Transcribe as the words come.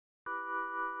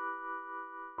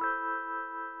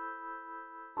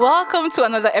Welcome to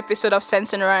another episode of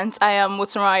Sense and Rant. I am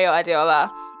Mutunrayo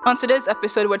Adeola. On today's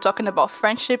episode, we're talking about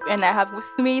friendship, and I have with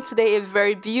me today a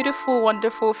very beautiful,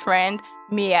 wonderful friend,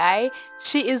 Miai.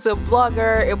 She is a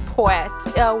blogger, a poet,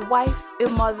 a wife, a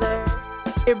mother,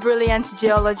 a brilliant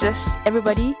geologist.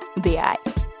 Everybody, Miai.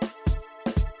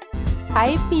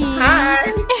 Hi, P.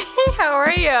 Hi. How are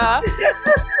you?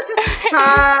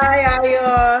 Hi,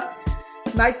 Ayo.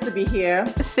 Nice to be here.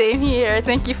 Same here.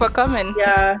 Thank you for coming.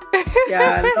 Yeah.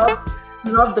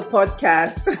 Love the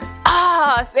podcast.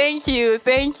 Thank you.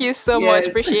 Thank you so much. Yes.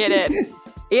 Appreciate it.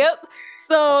 Yep.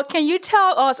 So, can you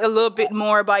tell us a little bit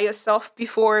more about yourself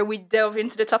before we delve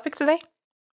into the topic today?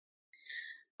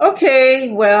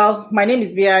 Okay, well, my name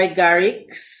is B.I.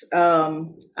 Garrix.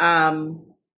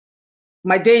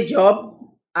 My day job,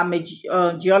 I'm a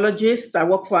geologist. I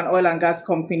work for an oil and gas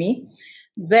company.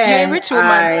 Then You're a rich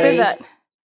woman. Say that.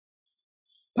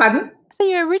 Pardon? I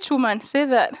say you're a rich woman. Say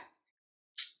that.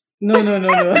 No.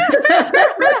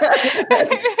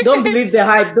 Don't believe the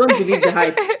hype.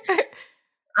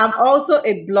 I'm also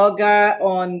a blogger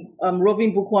on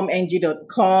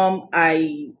rovingbookwormng.com.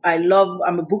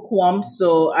 I'm a bookworm,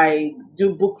 so I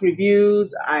do book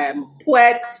reviews. I am a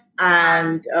poet,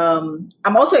 and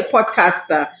I'm also a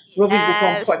podcaster, Roving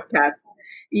Yes. Bookworm Podcast.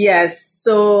 Yes.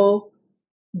 So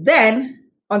then,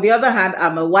 on the other hand,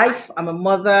 I'm a wife, I'm a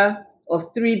mother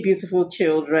of 3 beautiful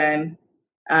children,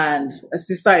 and a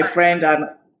sister, a friend, and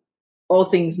all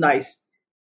things nice.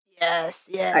 Yes.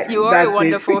 You are a That's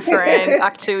wonderful it. friend.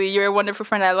 Actually, you're a wonderful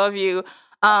friend. I love you.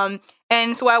 And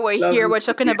so while we're Love here, you we're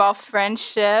talking about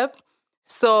friendship.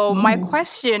 So my Mm.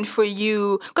 question for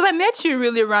you, because I met you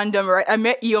really random, right? I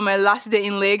met you on my last day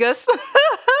in Lagos.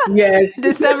 Yes.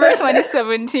 December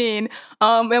 2017.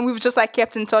 And we've just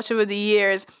kept in touch over the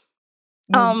years.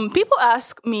 People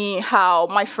ask me how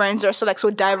my friends are so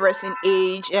diverse in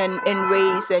age and in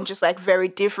race and just very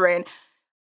different.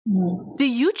 Mm. Do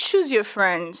you choose your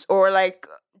friends, or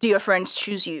do your friends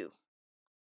choose you?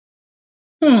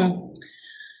 I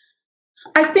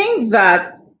think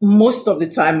that most of the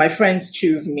time my friends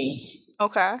choose me,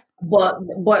 Okay.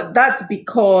 but that's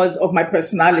because of my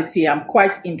personality. I'm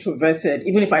quite introverted,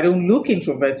 even if I don't look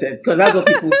introverted, because that's what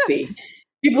people say.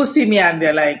 People see me and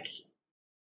they're like,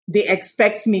 they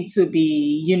expect me to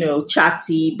be,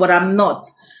 chatty, but I'm not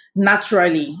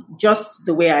naturally, just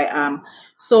the way I am.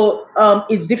 So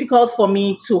it's difficult for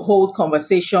me to hold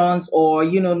conversations or,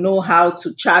 know how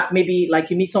to chat. Maybe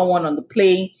you meet someone on the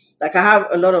plane. I have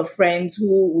a lot of friends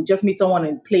who would just meet someone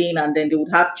in plane and then they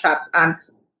would have chats. And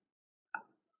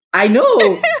I know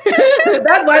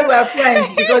that's why we're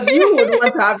friends, because you would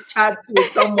want to have chats with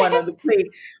someone on the plane,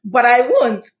 but I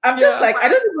won't. I'm just Yeah. I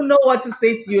don't even know what to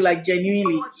say to you,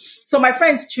 genuinely. So my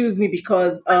friends choose me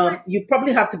because you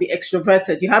probably have to be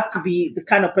extroverted. You have to be the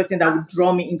kind of person that would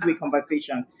draw me into a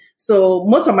conversation. So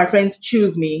most of my friends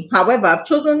choose me. However, I've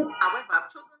chosen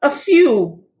a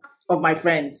few of my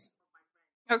friends.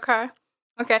 Okay.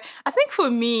 I think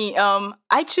for me,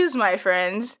 I choose my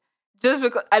friends just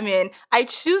because, I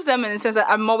choose them in the sense that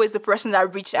I'm always the person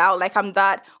that reach out. I'm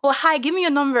that, oh, hi, give me your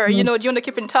number. Do you want to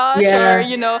keep in touch? Yeah. Or,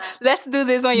 let's do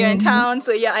this when you're in town.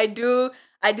 So yeah, I do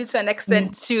to an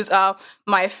extent choose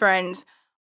my friends.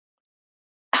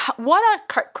 What are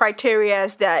criteria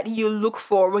that you look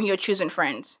for when you're choosing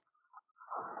friends?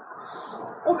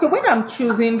 Okay, when I'm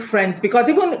choosing friends, because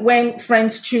even when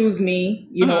friends choose me,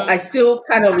 I still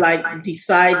kind of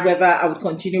decide whether I would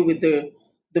continue with the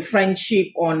friendship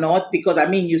or not. Because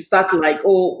you start I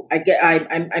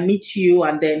meet you,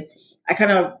 and then I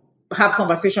kind of have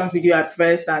conversations with you at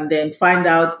first, and then find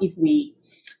out if we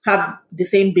have the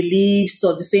same beliefs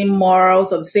or the same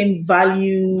morals or the same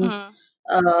values.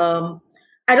 I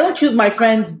don't choose my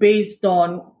friends based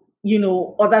on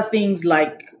other things,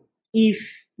 like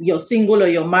if you're single or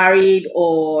you're married,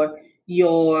 or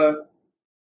you're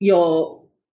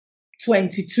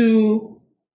 22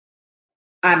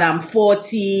 and I'm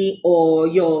 40, or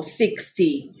you're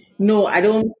 60. No, I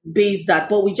don't base that,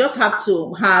 but we just have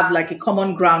to have a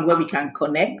common ground where we can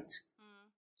connect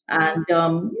and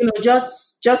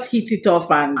just hit it off.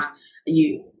 And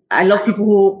I love people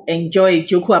who enjoy a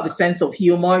joke, who have a sense of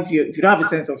humor. If you don't have a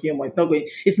sense of humor,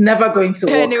 it's never going to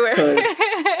work. Anywhere.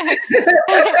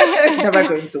 It's never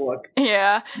going to work.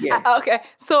 Yeah. Yes. Okay.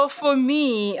 So for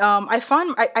me, I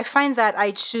find that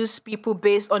I choose people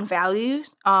based on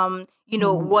values.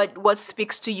 What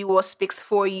speaks to you, what speaks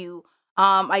for you.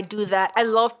 I do that. I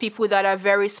love people that are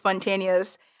very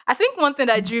spontaneous. I think one thing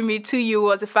that drew me to you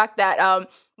was the fact that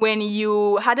when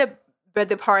you had a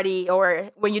birthday party,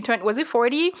 or when you turned, was it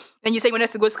 40? And you said you wanted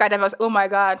to go skydiving. I was, oh my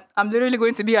God, I'm literally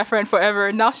going to be her friend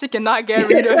forever. Now she cannot get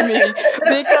rid of me.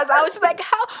 Because I was just like,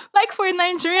 how? Like, for a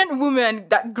Nigerian woman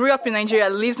that grew up in Nigeria,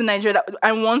 lives in Nigeria,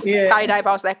 and wants to skydive,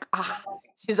 I was like,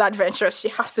 she's adventurous. She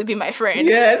has to be my friend.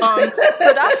 Yes.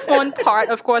 So that fun part,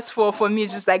 of course, for me,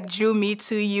 just like drew me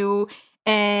to you,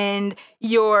 and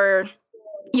your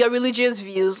religious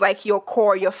views, like your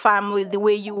core, your family, the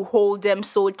way you hold them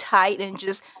so tight, and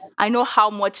just, I know how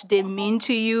much they mean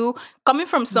to you. Coming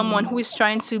from someone who is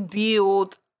trying to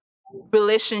build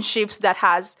relationships that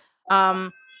has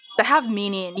that have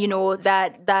meaning, you know,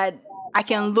 that I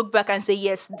can look back and say,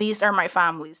 yes, these are my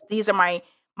families. These are my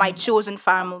chosen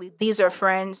family. These are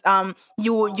friends.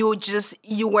 You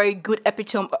were a good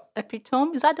epitome.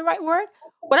 Epitome, is that the right word?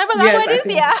 Whatever that word is,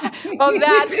 of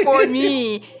that for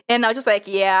me. And I was just like,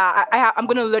 I'm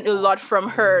going to learn a lot from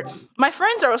her. My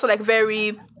friends are also like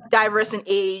very diverse in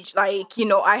age. Like, you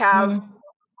know, I have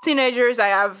teenagers, I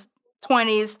have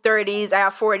 20s, 30s, I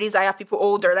have 40s, I have people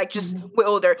older, like just way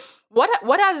older.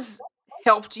 What has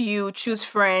helped you choose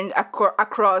friends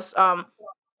across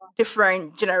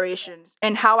different generations,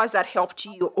 and how has that helped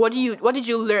you? What did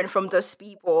you learn from those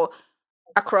people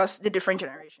across the different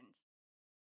generations?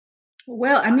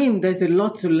 Well, I mean, there's a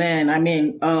lot to learn. I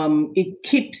mean, it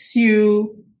keeps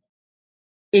you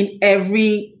in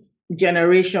every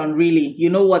generation, really. You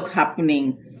know what's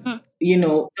happening. You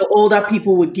know, the older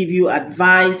people would give you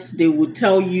advice. They would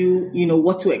tell you, you know,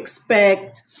 what to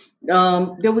expect. They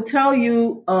would tell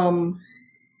you,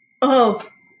 oh,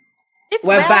 it's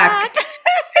we're back.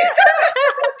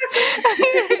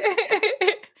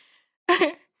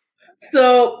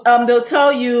 So they'll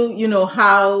tell you, you know,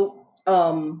 how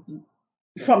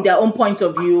from their own point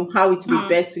of view, how it would be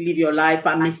best to live your life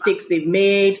and mistakes they've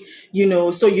made, you know,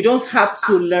 so you don't have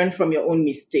to learn from your own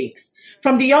mistakes.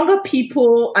 From the younger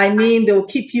people, I mean, they'll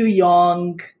keep you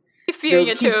young.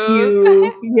 They'll keep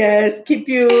you, keep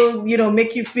you, you know,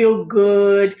 make you feel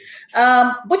good.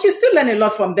 But you still learn a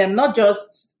lot from them, not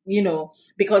just, you know,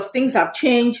 because things have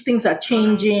changed, things are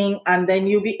changing, and then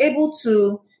you'll be able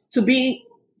to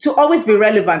always be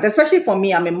relevant. Especially for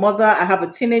me, I'm a mother, I have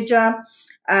a teenager,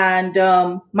 and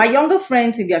my younger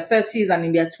friends in their 30s and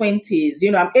in their 20s,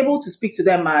 you know, I'm able to speak to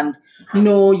them and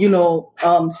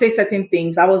say certain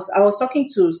things. I was talking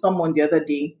to someone the other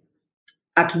day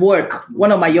at work,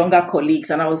 one of my younger colleagues,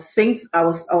 and I was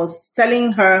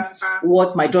telling her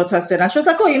what my daughter said, and she was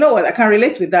like, "Oh, you know what? I can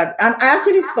relate with that." And I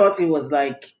actually thought it was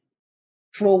like,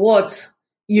 for what?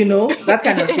 You know, that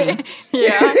kind of thing.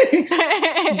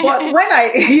 But when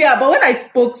I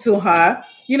spoke to her,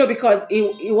 you know, because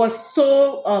it was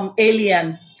so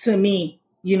alien to me,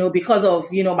 you know, because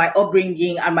of, you know, my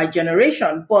upbringing and my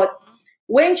generation. But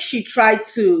when she tried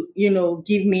to, you know,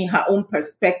 give me her own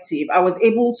perspective, I was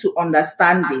able to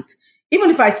understand it. Even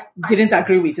if I didn't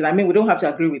agree with it. I mean, we don't have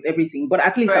to agree with everything, but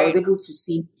at least I was able to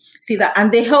see that.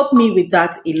 And they helped me with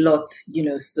that a lot, you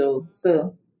know, so.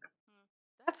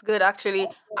 That's good, actually.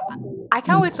 I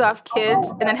can't wait to have kids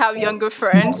and then have younger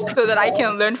friends so that I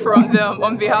can learn from them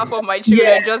on behalf of my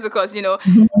children. Just because, you know,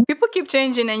 people keep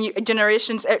changing and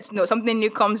generations, you know, something new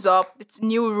comes up. It's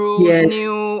new rules,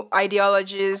 new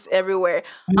ideologies everywhere.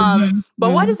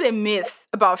 But what is a myth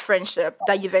about friendship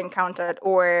that you've encountered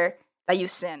or that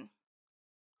you've seen?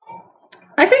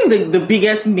 I think the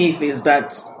biggest myth is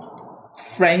that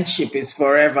friendship is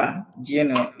forever, you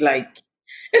know, like,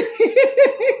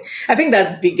 I think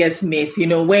that's the biggest myth, you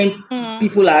know, when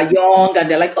people are young and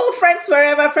they're like, oh, friends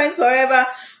forever,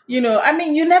 you know, I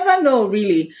mean, you never know,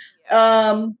 really.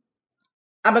 I'm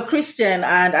a Christian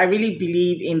and I really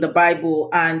believe in the Bible,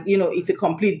 and, you know, it's a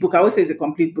complete book. I always say it's a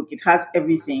complete book. It has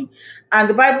everything. And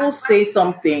the Bible says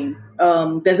something.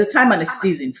 There's a time and a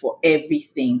season for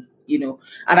everything, you know,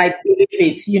 and I believe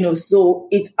it, you know, so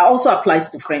it also applies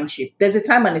to friendship. There's a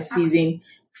time and a season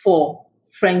for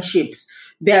friendships.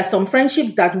 There are some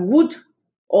friendships that would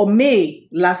or may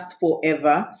last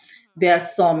forever. There are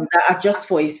some that are just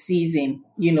for a season,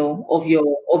 you know, of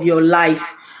your life.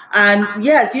 And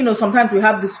yes, you know, sometimes we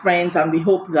have these friends and we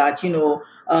hope that, you know,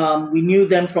 we knew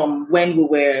them from when we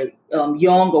were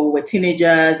young or we were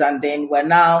teenagers, and then we're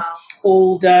now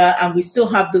older and we still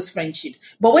have those friendships.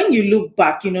 But when you look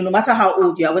back, you know, no matter how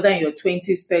old you are, whether in your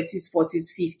 20s, 30s, 40s,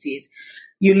 50s,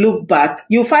 you look back,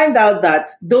 you find out that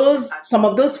some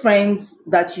of those friends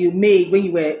that you made when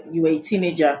you were a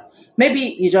teenager,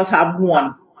 maybe you just have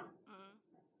one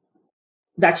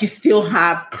that you still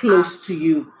have close to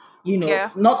you. You know,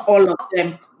 not all of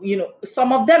them, you know,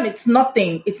 some of them, it's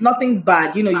nothing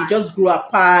bad. You know, you just grew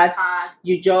apart,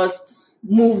 you just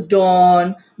moved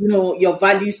on, you know, your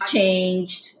values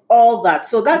changed, all that.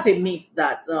 So that's a myth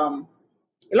that,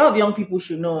 a lot of young people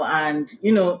should know, and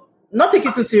not take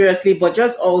it too seriously, but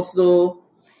just also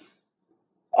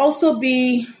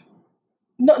be,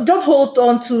 no, don't hold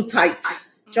on too tight.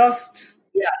 Just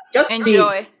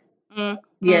enjoy. live.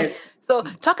 Yes. So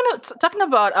talking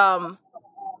about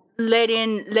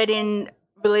letting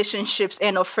relationships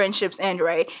end or friendships end,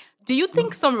 right? Do you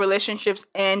think some relationships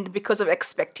end because of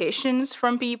expectations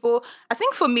from people? I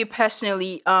think for me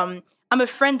personally, I'm a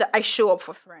friend that I show up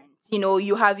for friends.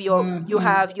 You have your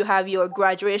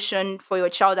graduation for your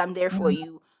child, I'm there for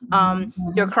you.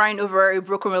 You're crying over a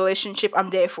broken relationship,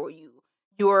 I'm there for you.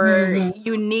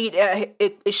 You need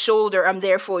a shoulder, I'm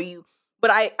there for you.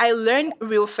 But I learned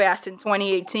real fast in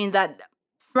 2018 that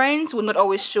friends would not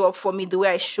always show up for me the way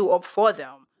I show up for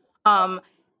them.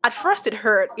 At first it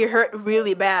hurt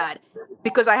really bad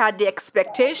because I had the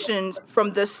expectations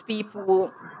from these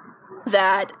people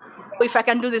that if I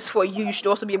can do this for you, you should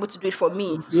also be able to do it for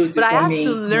me. But I had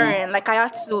to learn, like I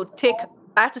had to take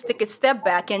a step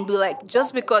back and be like,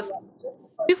 just because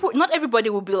not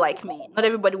everybody will be like me, not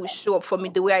everybody will show up for me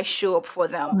the way I show up for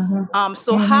them.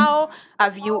 So how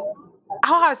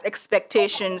has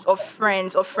expectations of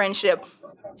friends or friendship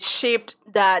shaped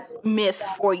that myth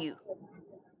for you?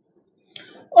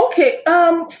 Okay.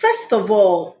 First of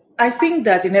all, I think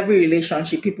that in every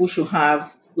relationship, people should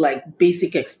have like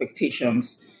basic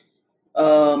expectations.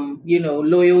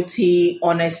 Loyalty,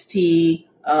 honesty,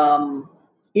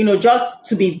 just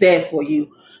to be there for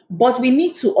you. But we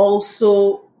need to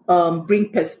also bring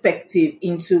perspective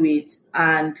into it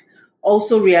and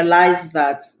also realize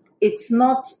that it's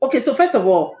not okay. So first of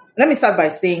all, let me start by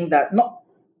saying that not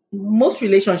most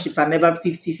relationships are never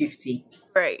 50-50.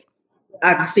 Right.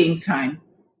 At the same time.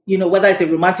 Whether it's a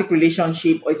romantic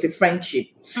relationship or it's a friendship.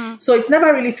 So it's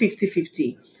never really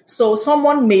 50-50. So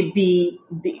someone may be,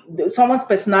 someone's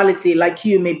personality, like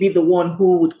you, may be the one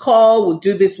who would call, would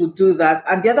do this, would do that.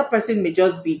 And the other person may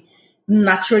just be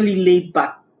naturally laid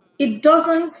back. It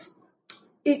doesn't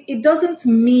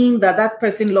mean that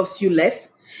person loves you less.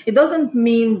 It doesn't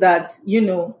mean that,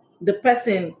 the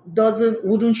person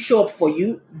wouldn't show up for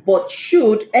you, but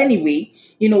should anyway,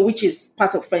 which is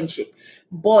part of friendship.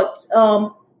 But,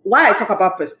 why I talk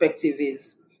about perspective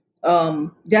is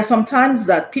there are some times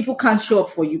that people can't show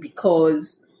up for you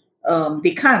because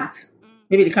they can't.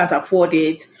 Maybe they can't afford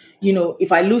it.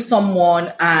 If I lose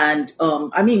someone and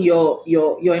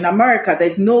you're in America,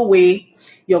 there's no way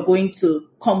you're going to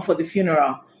come for the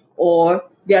funeral. Or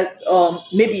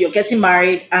maybe you're getting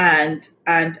married and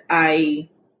I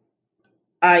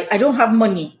don't have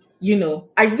money.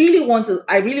 I really want to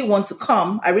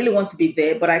come. I really want to be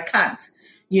there, but I can't.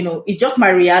 It's just my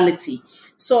reality.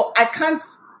 So I can't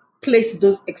place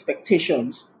those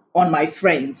expectations on my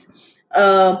friends.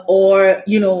 Or,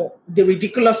 the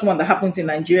ridiculous one that happens in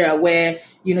Nigeria where,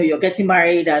 you're getting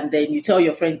married and then you tell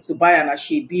your friends to buy an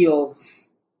ashebi of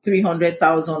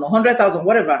 300,000 or 100,000,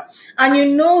 whatever.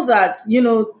 And that,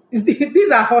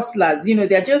 these are hustlers,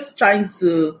 they're just trying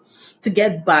to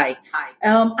get by.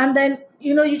 And then,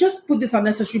 you just put this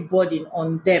unnecessary burden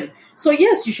on them. So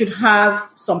yes, you should have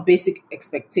some basic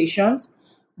expectations,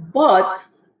 but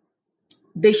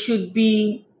they should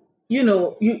be,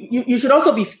 you should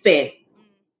also be fair.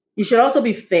 You should also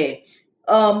be fair.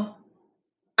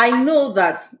 I know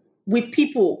that with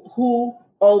people who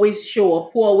always show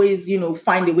up, who always,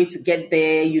 find a way to get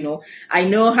there, I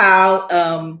know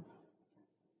how,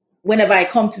 whenever I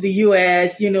come to the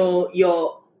US,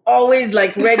 you're always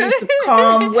like ready to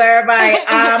come wherever I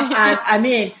am. And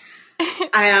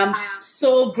I am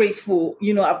so grateful.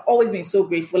 I've always been so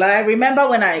grateful. And I remember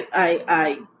when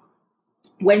I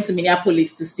went to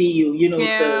Minneapolis to see you,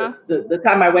 the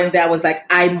time I went there, I was like,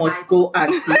 I must go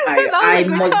and see Ayo. I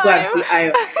must go and see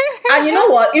Ayo. And you know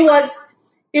what?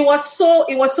 It was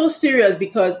so serious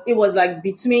because it was like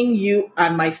between you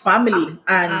and my family.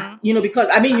 And, because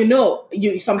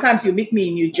sometimes you meet me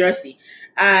in New Jersey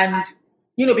and,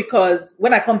 because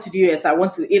when I come to the US, I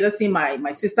want to either see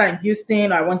my sister in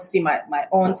Houston or I want to see my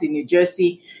aunt in New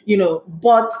Jersey,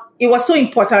 but it was so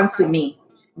important to me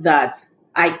that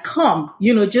I come,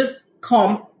 just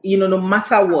come, no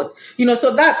matter what,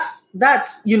 so that's,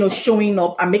 showing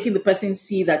up and making the person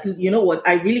see that, what,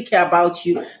 I really care about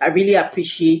you. I really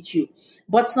appreciate you.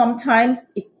 But sometimes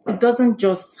it doesn't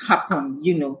just happen,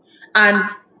 and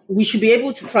we should be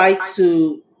able to try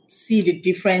to see the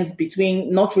difference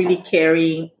between not really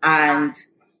caring and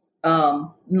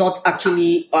not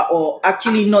actually or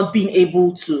actually not being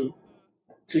able to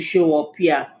show up.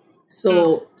 Yeah.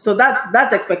 So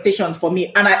that's expectations for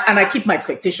me, and I keep my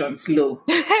expectations low.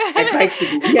 I try to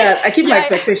I keep my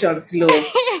expectations low.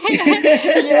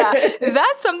 Yeah,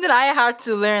 that's something I had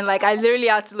to learn. Like I literally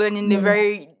had to learn in the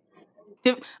very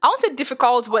I won't say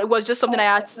difficult, but it was just something I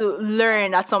had to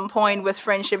learn at some point with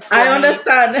friendship. For I me.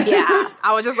 understand. Yeah,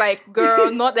 I was just like,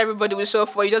 girl, not everybody will show up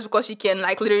for you just because you can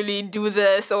like literally do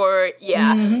this or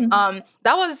yeah.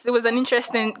 It was an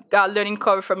interesting learning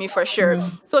curve for me for sure.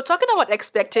 So talking about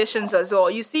expectations as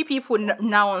well, you see people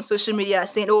now on social media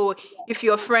saying, oh, if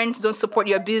your friends don't support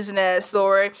your business,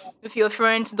 or if your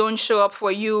friends don't show up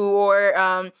for you,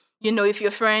 or if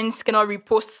your friends cannot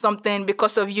repost something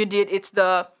because of you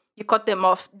you cut them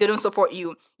off, they don't support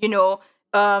you. Your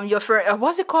friend,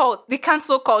 what's it called? The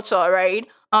cancel culture, right?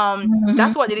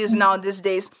 That's what it is now these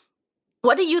days.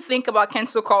 What do you think about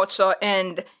cancel culture,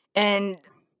 and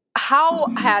how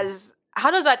does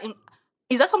that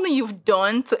is that something you've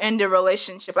done to end a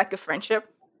relationship, like a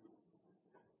friendship?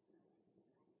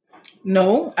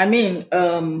 No, I mean,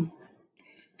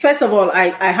 first of all, I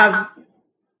have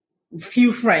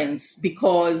few friends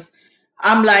because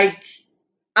I'm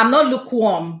not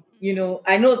lukewarm.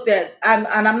 I know that, and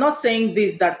I'm not saying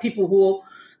this that people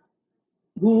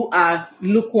who are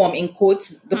lukewarm, in quote,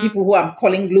 the people who I'm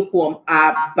calling lukewarm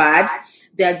are bad.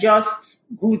 They're just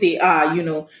who they are.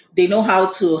 They know how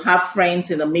to have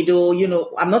friends in the middle.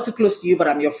 I'm not too close to you, but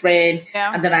I'm your friend.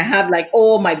 Yeah. And then I have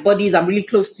my buddies, I'm really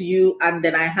close to you. And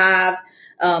then I have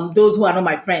those who are not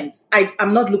my friends.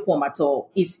 I'm not lukewarm at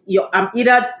all. I'm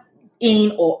either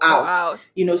in or out.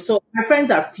 So my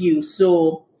friends are few.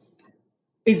 So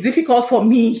it's difficult for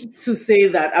me to say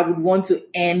that I would want to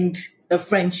end a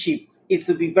friendship. It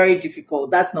would be very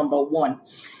difficult. That's number one.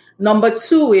 Number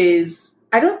two is,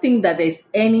 I don't think that there's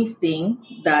anything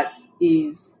that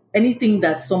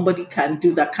somebody can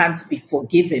do that can't be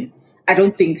forgiven. I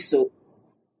don't think so.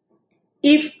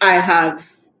 If I'm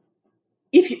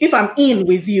in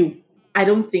with you, I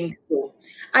don't think so.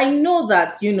 I know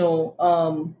that,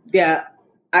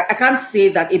 I can't say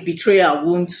that a betrayal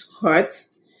won't hurt.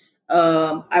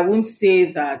 I won't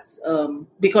say that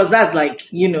because that's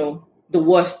the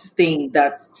worst thing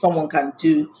that someone can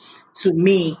do to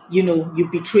me. You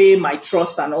betray my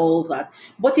trust and all that.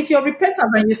 But if you're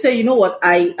repentant and you say, you know what,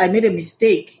 I made a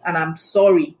mistake and I'm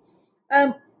sorry,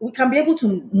 we can be able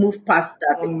to move past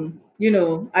that. I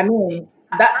mean,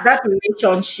 that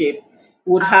relationship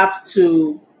would have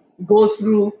to go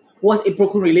through what a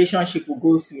broken relationship will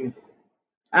go through.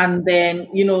 And then,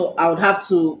 I would have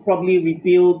to probably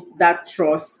rebuild that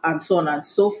trust and so on and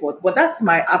so forth. But that's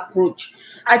my approach.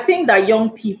 I think that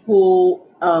young people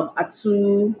are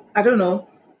too, I don't know,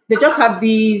 they just have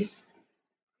these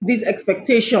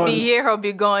expectations. Be here or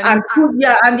be gone. And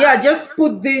just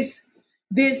put this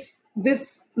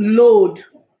load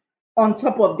on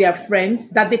top of their friends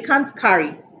that they can't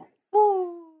carry.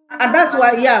 And that's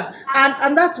why,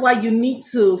 and that's why you need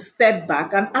to step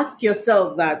back and ask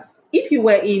yourself that if you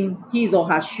were in his or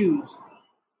her shoes,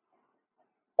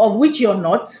 of which you're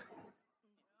not,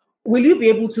 will you be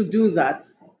able to do that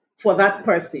for that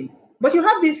person? But you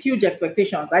have these huge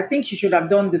expectations. I think she should have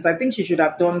done this. I think she should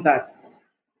have done that.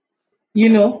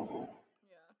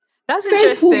 That's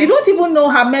interesting. You don't even know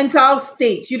her mental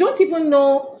state. You don't even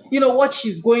know, what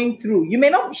she's going through.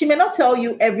 She may not tell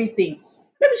you everything.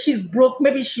 Maybe she's broke.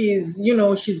 Maybe she's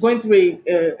going through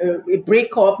a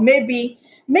breakup. Maybe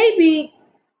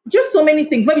just so many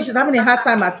things. Maybe she's having a hard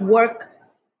time at work.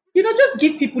 Just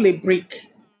give people a break.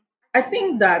 I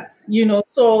think that,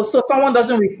 so someone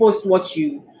doesn't repost what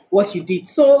you did.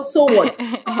 So what?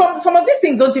 Some of these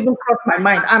things don't even cross my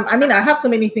mind. I mean, I have so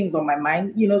many things on my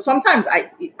mind. Sometimes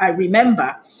I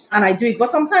remember and I do it,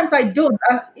 but sometimes I don't.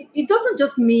 And it doesn't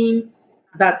just mean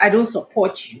that I don't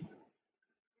support you.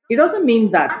 It doesn't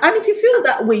mean that. And if you feel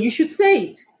that way, you should say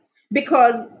it.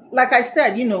 Because like I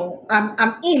said,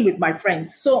 I'm in with my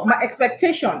friends. So another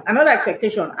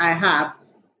expectation I have,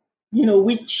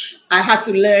 which I had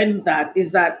to learn that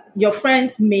is that your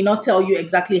friends may not tell you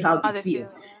exactly how they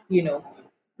feel.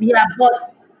 Yeah,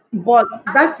 but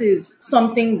that is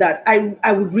something that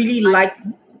I would really like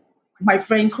my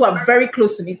friends who are very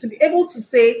close to me to be able to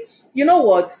say, you know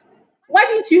what, why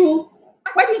didn't you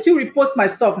repost my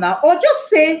stuff now? Or just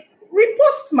say,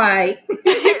 repost my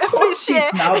post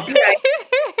it now. Be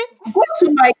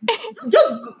like,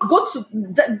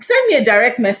 send me a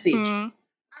direct message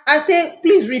and say,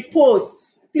 please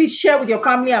repost, please share with your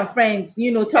family and friends,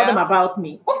 tell them about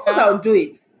me. Of course I'll do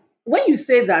it. When you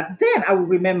say that, then I will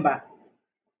remember.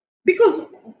 Because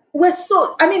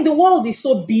the world is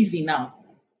so busy now.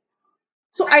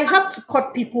 So I have to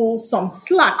cut people some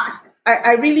slack.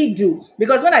 I really do.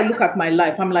 Because when I look at my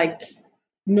life, I'm like,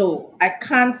 no, I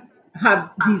can't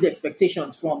have these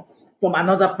expectations from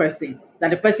another person,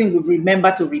 that the person would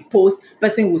remember to repost,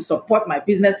 person will support my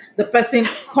business, the person,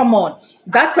 come on,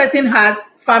 that person has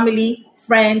family,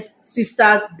 friends,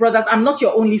 sisters, brothers. I'm not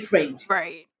your only friend.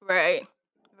 Right.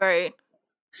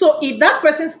 So if that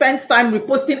person spends time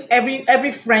reposting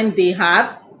every friend they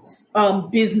have,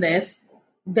 business,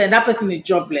 then that person is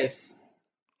jobless.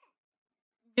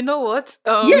 You know what?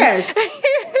 Yes.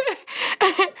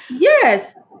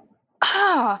 Yes.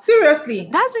 Seriously.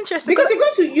 That's interesting. Because you're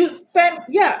going to spend,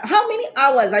 how many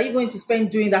hours are you going to spend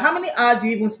doing that? How many hours do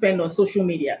you even spend on social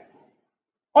media?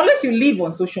 Unless you live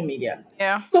on social media.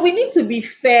 Yeah. So we need to be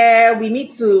fair. We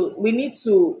need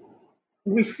to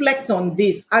reflect on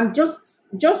this and just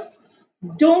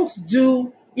don't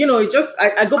do,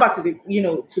 I go back to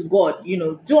to God,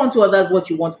 do unto others what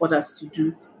you want others to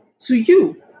do to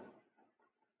you.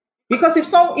 Because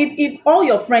if all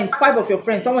your friends, 5 of your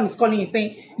friends, someone is calling you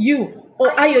saying,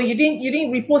 Ayo, you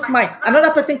didn't repost mine.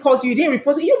 Another person calls you didn't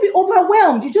repost it, you'll be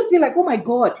overwhelmed. You just be like, oh my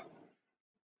God.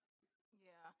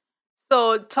 Yeah.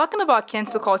 So talking about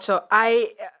cancel culture, I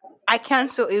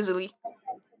cancel easily.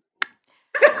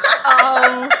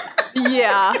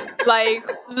 Yeah, like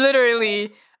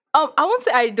literally. I won't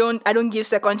say I don't give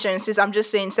second chances. I'm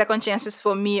just saying second chances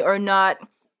for me are not.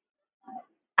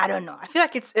 I don't know. I feel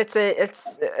like it's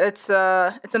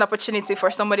an opportunity for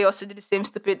somebody else to do the same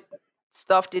stupid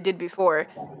stuff they did before.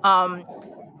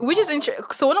 Which is interesting.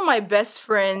 So one of my best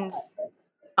friends,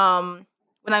 when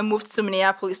I moved to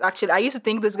Minneapolis, actually, I used to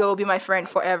think this girl would be my friend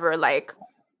forever, like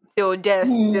till death,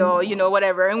 till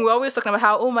whatever. And we're always talking about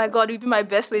how, oh my God, you'd be my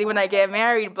best lady when I get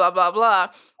married, blah blah blah.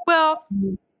 Well,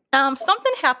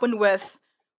 something happened with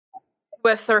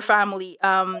her family,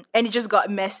 and it just got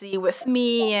messy with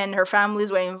me, and her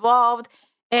families were involved,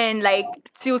 and like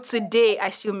till today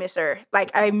I still miss her. Like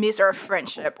I miss our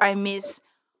friendship, I miss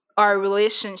our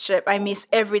relationship, I miss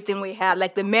everything we had,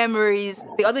 like the memories.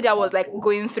 The other day I was like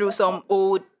going through some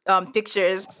old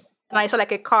pictures, and I saw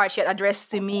like a card she had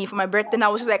addressed to me for my birthday, and I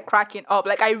was just like cracking up.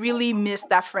 Like I really miss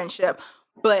that friendship,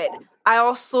 but I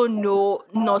also know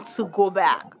not to go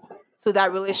back to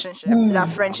that relationship, to that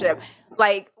friendship.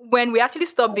 Like when we actually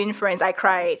stopped being friends, I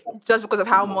cried just because of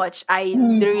how much I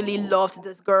literally loved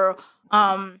this girl.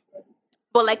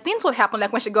 But like things would happen.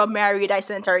 Like when she got married, I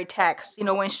sent her a text.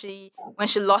 When she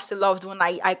lost a loved one,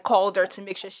 I called her to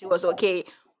make sure she was okay.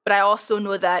 But I also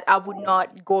know that I would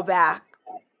not go back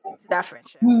to that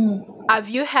friendship. Have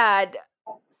you had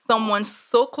someone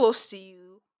so close to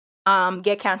you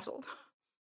get canceled?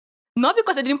 Not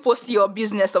because they didn't post your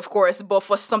business, of course, but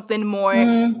for something more,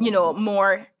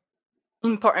 more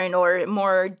important or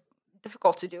more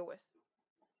difficult to deal with.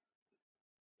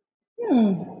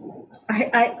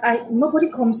 I nobody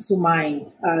comes to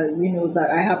mind, that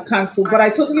I have cancelled, but I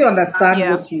totally understand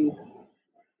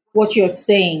what you're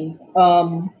saying.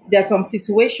 There are some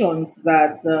situations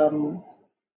that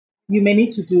you may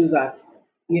need to do that.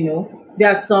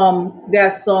 There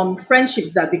are some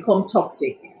friendships that become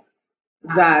toxic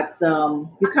that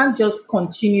you can't just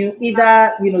continue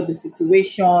either. The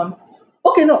situation.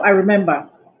 Okay, no, I remember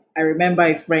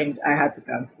a friend I had to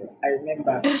cancel. I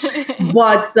remember.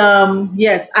 But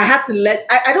yes, I had to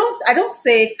I don't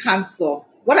say cancel.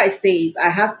 What I say is I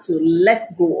have to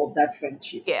let go of that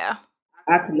friendship. Yeah.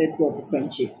 I had to let go of the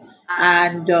friendship.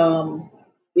 And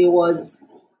it was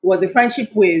a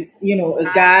friendship with,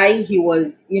 a guy. He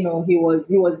was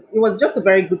just a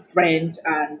very good friend,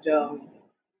 and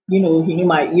he knew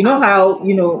how,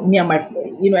 me and my,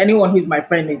 anyone who's my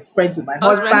friend is friends with my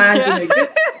husband, yeah.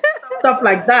 Just stuff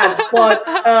like that. But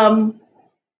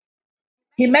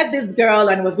he met this girl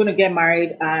and was going to get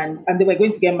married, and they were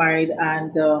going to get married,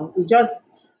 and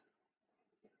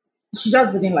she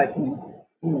just didn't like me,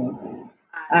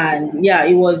 and yeah,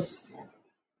 it was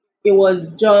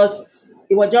just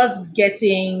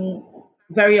getting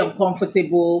very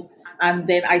uncomfortable. And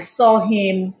then I saw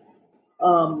him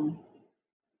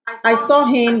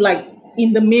like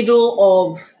in the middle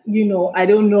of, I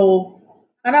don't know.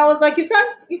 And I was like, you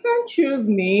can't choose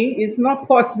me. It's not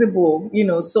possible,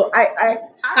 So I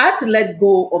had to let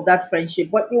go of that friendship.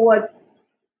 But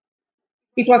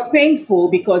it was painful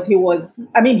because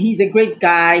he's a great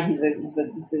guy. He's a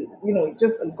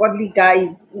just a godly guy.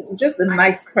 He's just a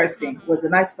nice person. He was a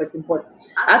nice person, but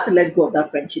I had to let go of that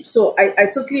friendship. So I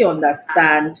totally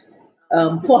understand.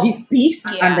 For his peace,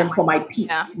 and then for my peace,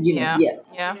 yes.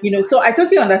 Yeah. So I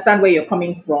totally understand where you're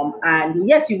coming from, and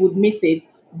yes, you would miss it,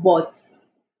 but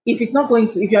if it's not going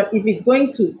to, if it's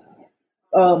going to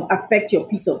affect your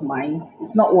peace of mind,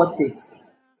 it's not worth it.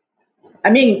 I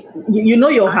mean, you know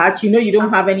your heart, you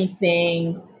don't have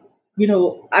anything,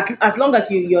 as long as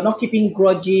you're not keeping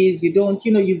grudges, you don't,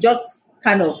 you've just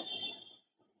kind of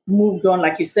moved on,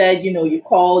 like you said, you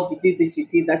called, you did this, you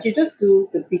did that. You just do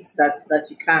the bits that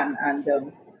you can, and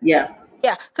yeah.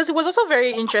 Yeah, because it was also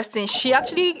very interesting. She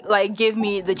actually like gave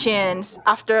me the chance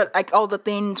after like all the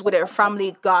things with her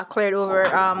family got cleared over.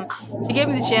 She gave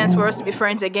me the chance for us to be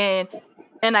friends again,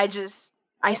 and I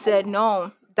said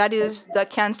no. That is the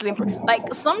canceling.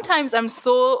 Like sometimes I'm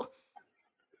so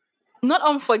not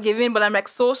unforgiving, but I'm like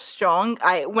so strong.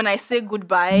 When I say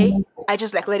goodbye, I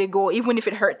just like let it go, even if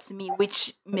it hurts me,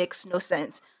 which makes no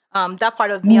sense. That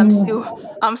part of me, I'm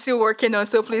still working on.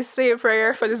 So please say a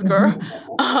prayer for this girl.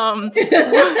 Um,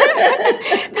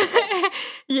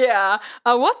 yeah.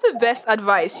 What's the best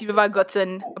advice you've ever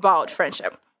gotten about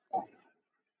friendship?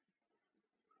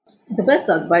 The best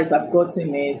advice I've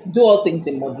gotten is do all things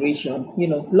in moderation.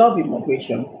 Love in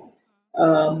moderation.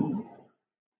 Um,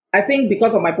 I think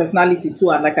because of my personality too,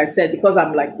 and like I said, because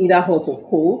I'm like either hot or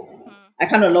cold, Mm. I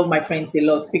kind of love my friends a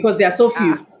lot because they are so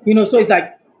Ah. few. So it's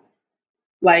like,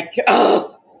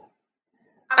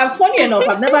 and funny enough,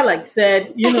 I've never like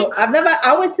said, I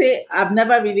always say I've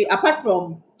never really, apart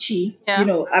from Chi, Yeah.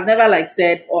 I've never like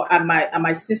said, or and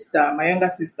my sister, my younger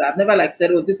sister, I've never like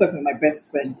said, oh, this person is my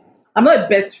best friend. I'm not a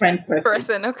best friend person.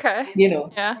 Person, okay.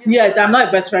 Yeah. Yes, I'm not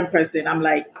a best friend person. I'm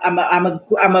like, I'm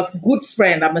a good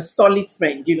friend. I'm a solid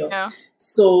friend. Yeah.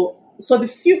 So the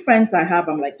few friends I have,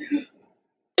 I'm like,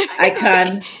 I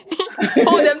can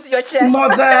Hold them to your chest.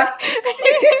 smother,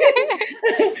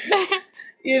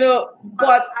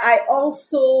 but I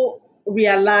also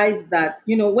realize that,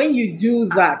 when you do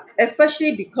that,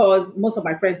 especially because most of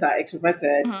my friends are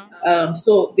extroverted,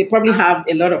 so they probably have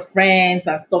a lot of friends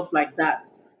and stuff like that.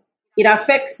 It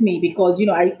affects me because,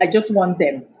 I just want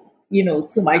them,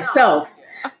 to myself.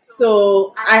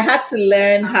 So I had to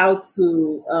learn how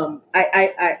to,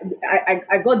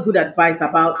 I got good advice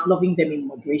about loving them in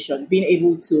moderation, being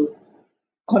able to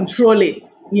control it,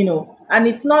 and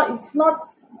it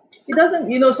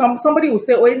doesn't, somebody will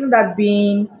say, oh, isn't that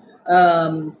being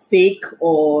fake,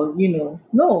 or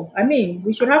no, I mean,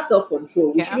 we should have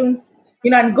self-control. We Yeah. shouldn't,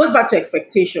 and it goes back to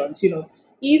expectations.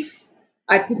 If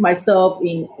I put myself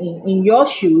in your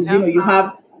shoes, Yeah. you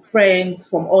have friends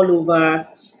from all over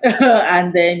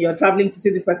and then you're traveling to see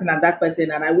this person and that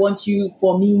person, and I want you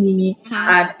for me,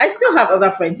 and I still have other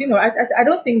friends. I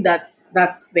don't think that's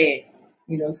fair.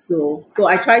 So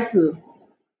I try to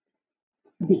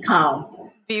be calm.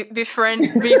 Be a friend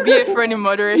in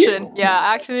moderation. Yeah,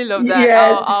 I actually love that.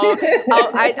 Yes.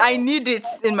 I need it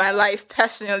in my life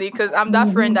personally because I'm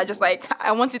that friend that just like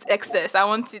I want it excess. I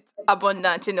want it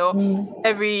abundant.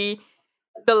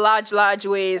 The large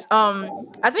ways.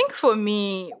 I think for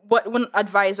me, what one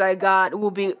advice I got will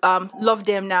be love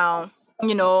them now.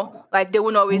 Like they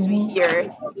won't always be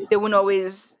here. They won't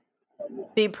always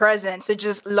be present. So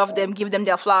just love them, give them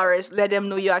their flowers, let them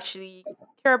know you actually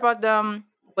care about them.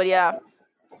 But yeah,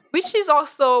 which is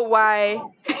also why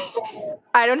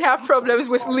I don't have problems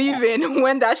with leaving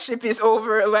when that ship is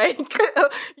over. Like,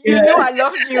 I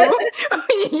loved you.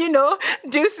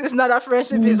 This is not our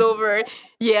friendship is over.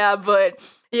 Yeah, but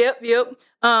yep.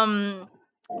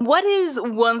 What is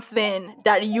one thing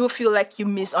that you feel like you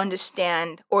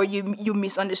misunderstand or you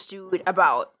misunderstood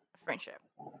about friendship?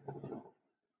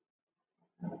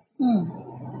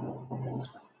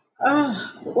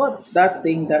 What's that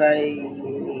thing that I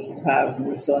have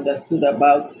misunderstood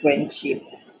about friendship?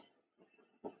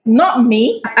 Not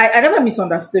me. I never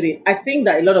misunderstood it. I think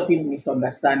that a lot of people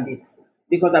misunderstand it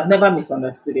because I've never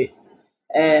misunderstood it.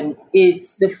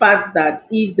 It's the fact that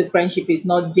if the friendship is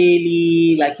not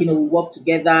daily, like, we work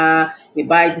together, we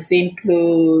buy the same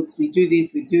clothes, we do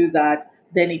this, we do that,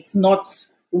 then it's not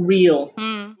real.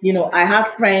 I have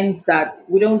friends that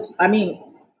we don't, I mean,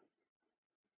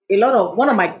 one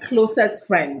of my closest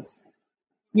friends,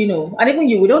 and even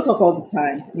we don't talk all the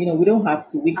time, we don't have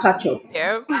to, we catch up.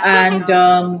 Yeah. And,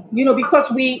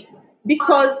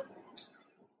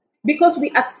 because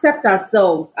we accept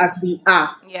ourselves as we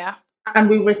are. Yeah. And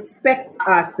we respect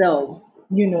ourselves,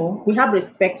 we have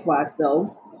respect for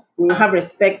ourselves. We have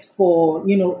respect for,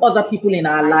 other people in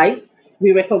our lives.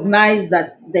 We recognize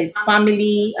that there's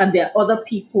family and there are other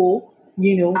people,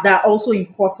 that are also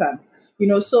important.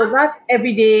 So that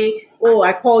every day, oh,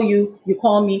 I call you, you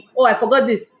call me. Oh, I forgot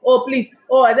this. Oh, please.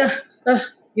 Oh, I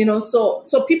don't, so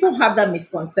people have that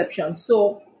misconception.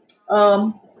 So,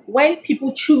 when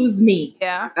people choose me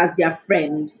as their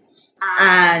friend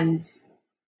and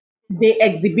they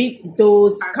exhibit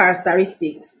those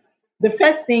characteristics, the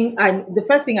first thing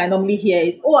I normally hear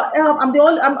is, "Oh,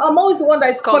 I'm always the one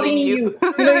that's calling you.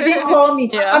 You didn't call me.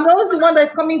 Yeah. I'm always the one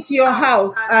that's coming to your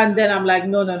house." And then I'm like,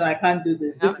 no, I can't do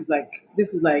this. This is like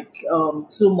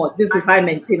too much. This is high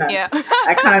maintenance. Yeah.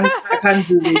 I can't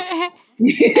do this.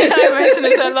 High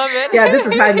maintenance, I love it. Yeah, this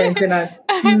is high maintenance.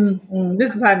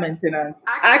 This is high maintenance.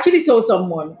 I actually told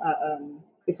someone,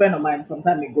 a friend of mine, some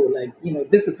time ago, like,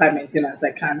 this is high maintenance.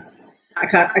 I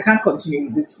can't continue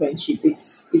with this friendship.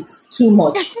 It's too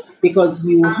much because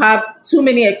you have too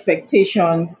many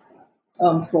expectations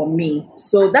from me.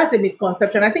 So that's a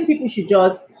misconception. I think people should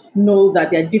just know that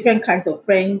there are different kinds of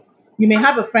friends. You may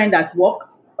have a friend at work,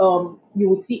 you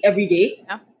would see every day.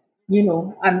 Yeah.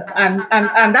 And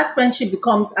that friendship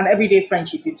becomes an everyday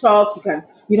friendship. You talk, you can,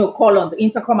 call on the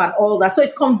intercom and all that. So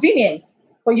it's convenient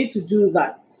for you to do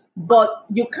that. But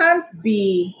you can't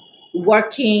be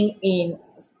working in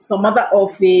some other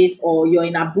office, or you're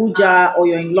in Abuja, or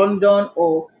you're in London,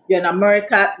 or you're in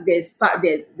America. There's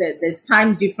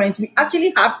time difference. We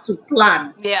actually have to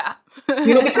plan. Yeah.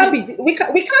 We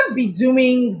can't be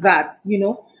doing that,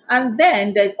 And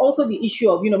then there's also the issue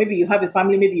of, maybe you have a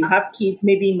family, maybe you have kids,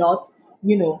 maybe not,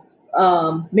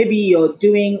 maybe you're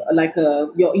doing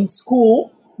you're in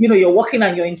school, you're working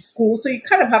and you're in school. So you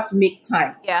kind of have to make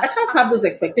time. Yeah. I can't have those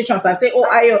expectations and say, oh,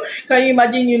 Ayo, can you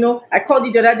imagine, I called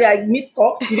you the other day, I missed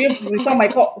call, you didn't return my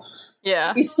call.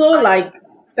 Yeah. It's so like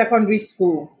secondary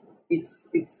school. We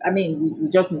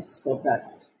just need to stop that.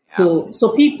 Yeah.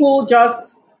 So people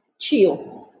just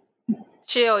chill,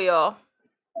 y'all.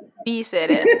 B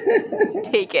said it.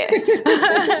 Take it.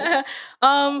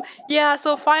 Yeah,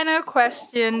 so final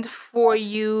question for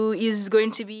you is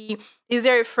going to be, is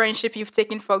there a friendship you've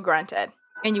taken for granted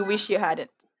and you wish you hadn't?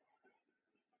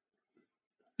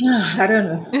 I don't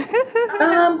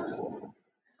know.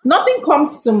 Nothing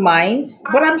comes to mind,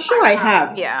 but I'm sure I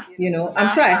have. Yeah. I'm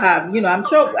sure I have. I'm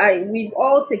sure we've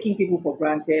all taken people for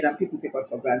granted, and people take us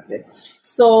for granted.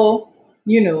 So,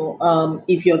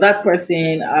 if you're that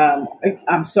person,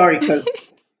 I'm sorry, because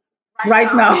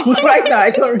right now I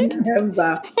don't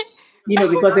remember.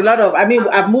 Because a lot of,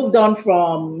 I've moved on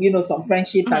from, some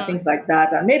friendships and things like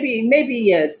that, and maybe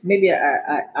yes, maybe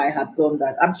I have done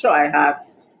that. I'm sure I have,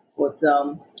 but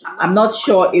I'm not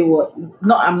sure it was.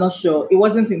 No, I'm not sure it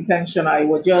wasn't intentional. It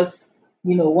was just,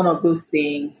 one of those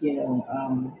things.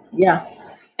 Yeah.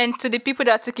 And to the people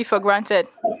that took it for granted,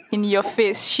 in your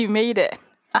face, she made it.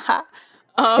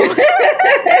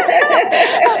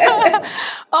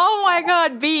 Oh my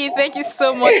God, B, thank you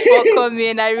so much for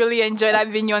coming. I really enjoyed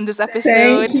having you on this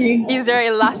episode. Thank you. Is there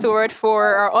a last word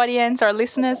for our audience, our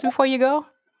listeners, before you go?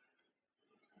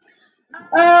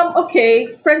 Okay,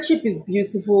 friendship is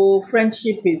beautiful.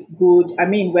 Friendship is good.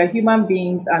 We're human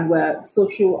beings and we're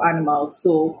social animals.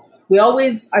 So we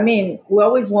always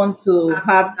want to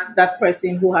have that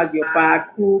person who has your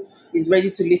back, who is ready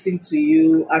to listen to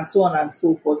you, and so on and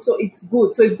so forth. So it's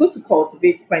good. So it's good to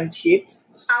cultivate friendships.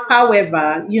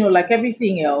 However, like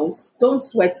everything else, don't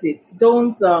sweat it.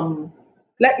 Don't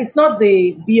it's not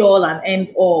the be all and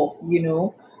end all,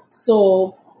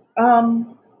 So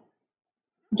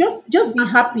just be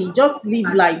happy. Just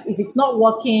live life. If it's not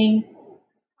working,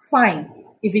 fine.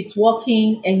 If it's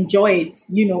working, enjoy it.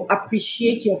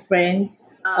 Appreciate your friends.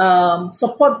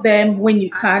 Support them when you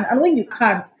can, and when you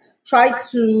can't, try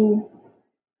to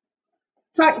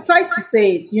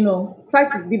say it. Try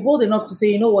to be bold enough to say,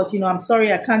 you know what, I'm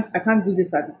sorry, I can't do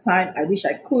this at the time. I wish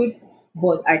I could,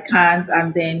 but I can't.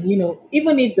 And then,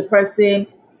 even if the person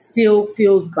still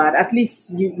feels bad, at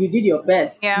least you did your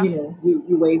best. Yeah. You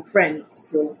were a friend.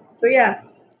 So yeah.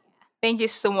 Thank you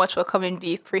so much for coming,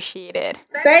 B. Appreciate it.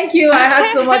 Thank you. I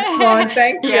had so much fun.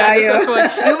 Thank you. Yeah, this was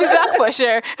fun. You'll be back for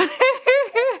sure.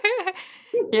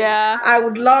 Yeah. I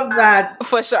would love that.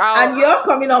 For sure. And you're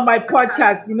coming on my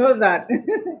podcast, you know that.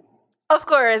 Of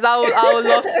course. I would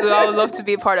love to. I would love to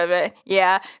be part of it.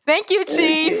 Yeah. Thank you,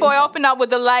 Chi, for helping out with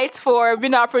the lights, for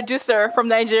being our producer from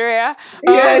Nigeria.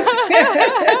 Yes.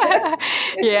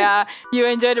 Yeah. You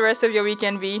enjoy the rest of your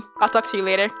weekend, B. I'll talk to you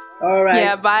later. All right.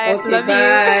 Yeah, bye. Okay, Love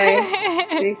bye.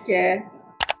 you. Take care.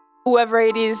 Whoever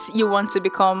it is you want to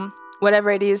become, whatever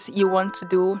it is you want to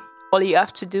do, all you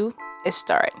have to do is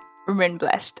start. Remain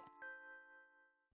blessed.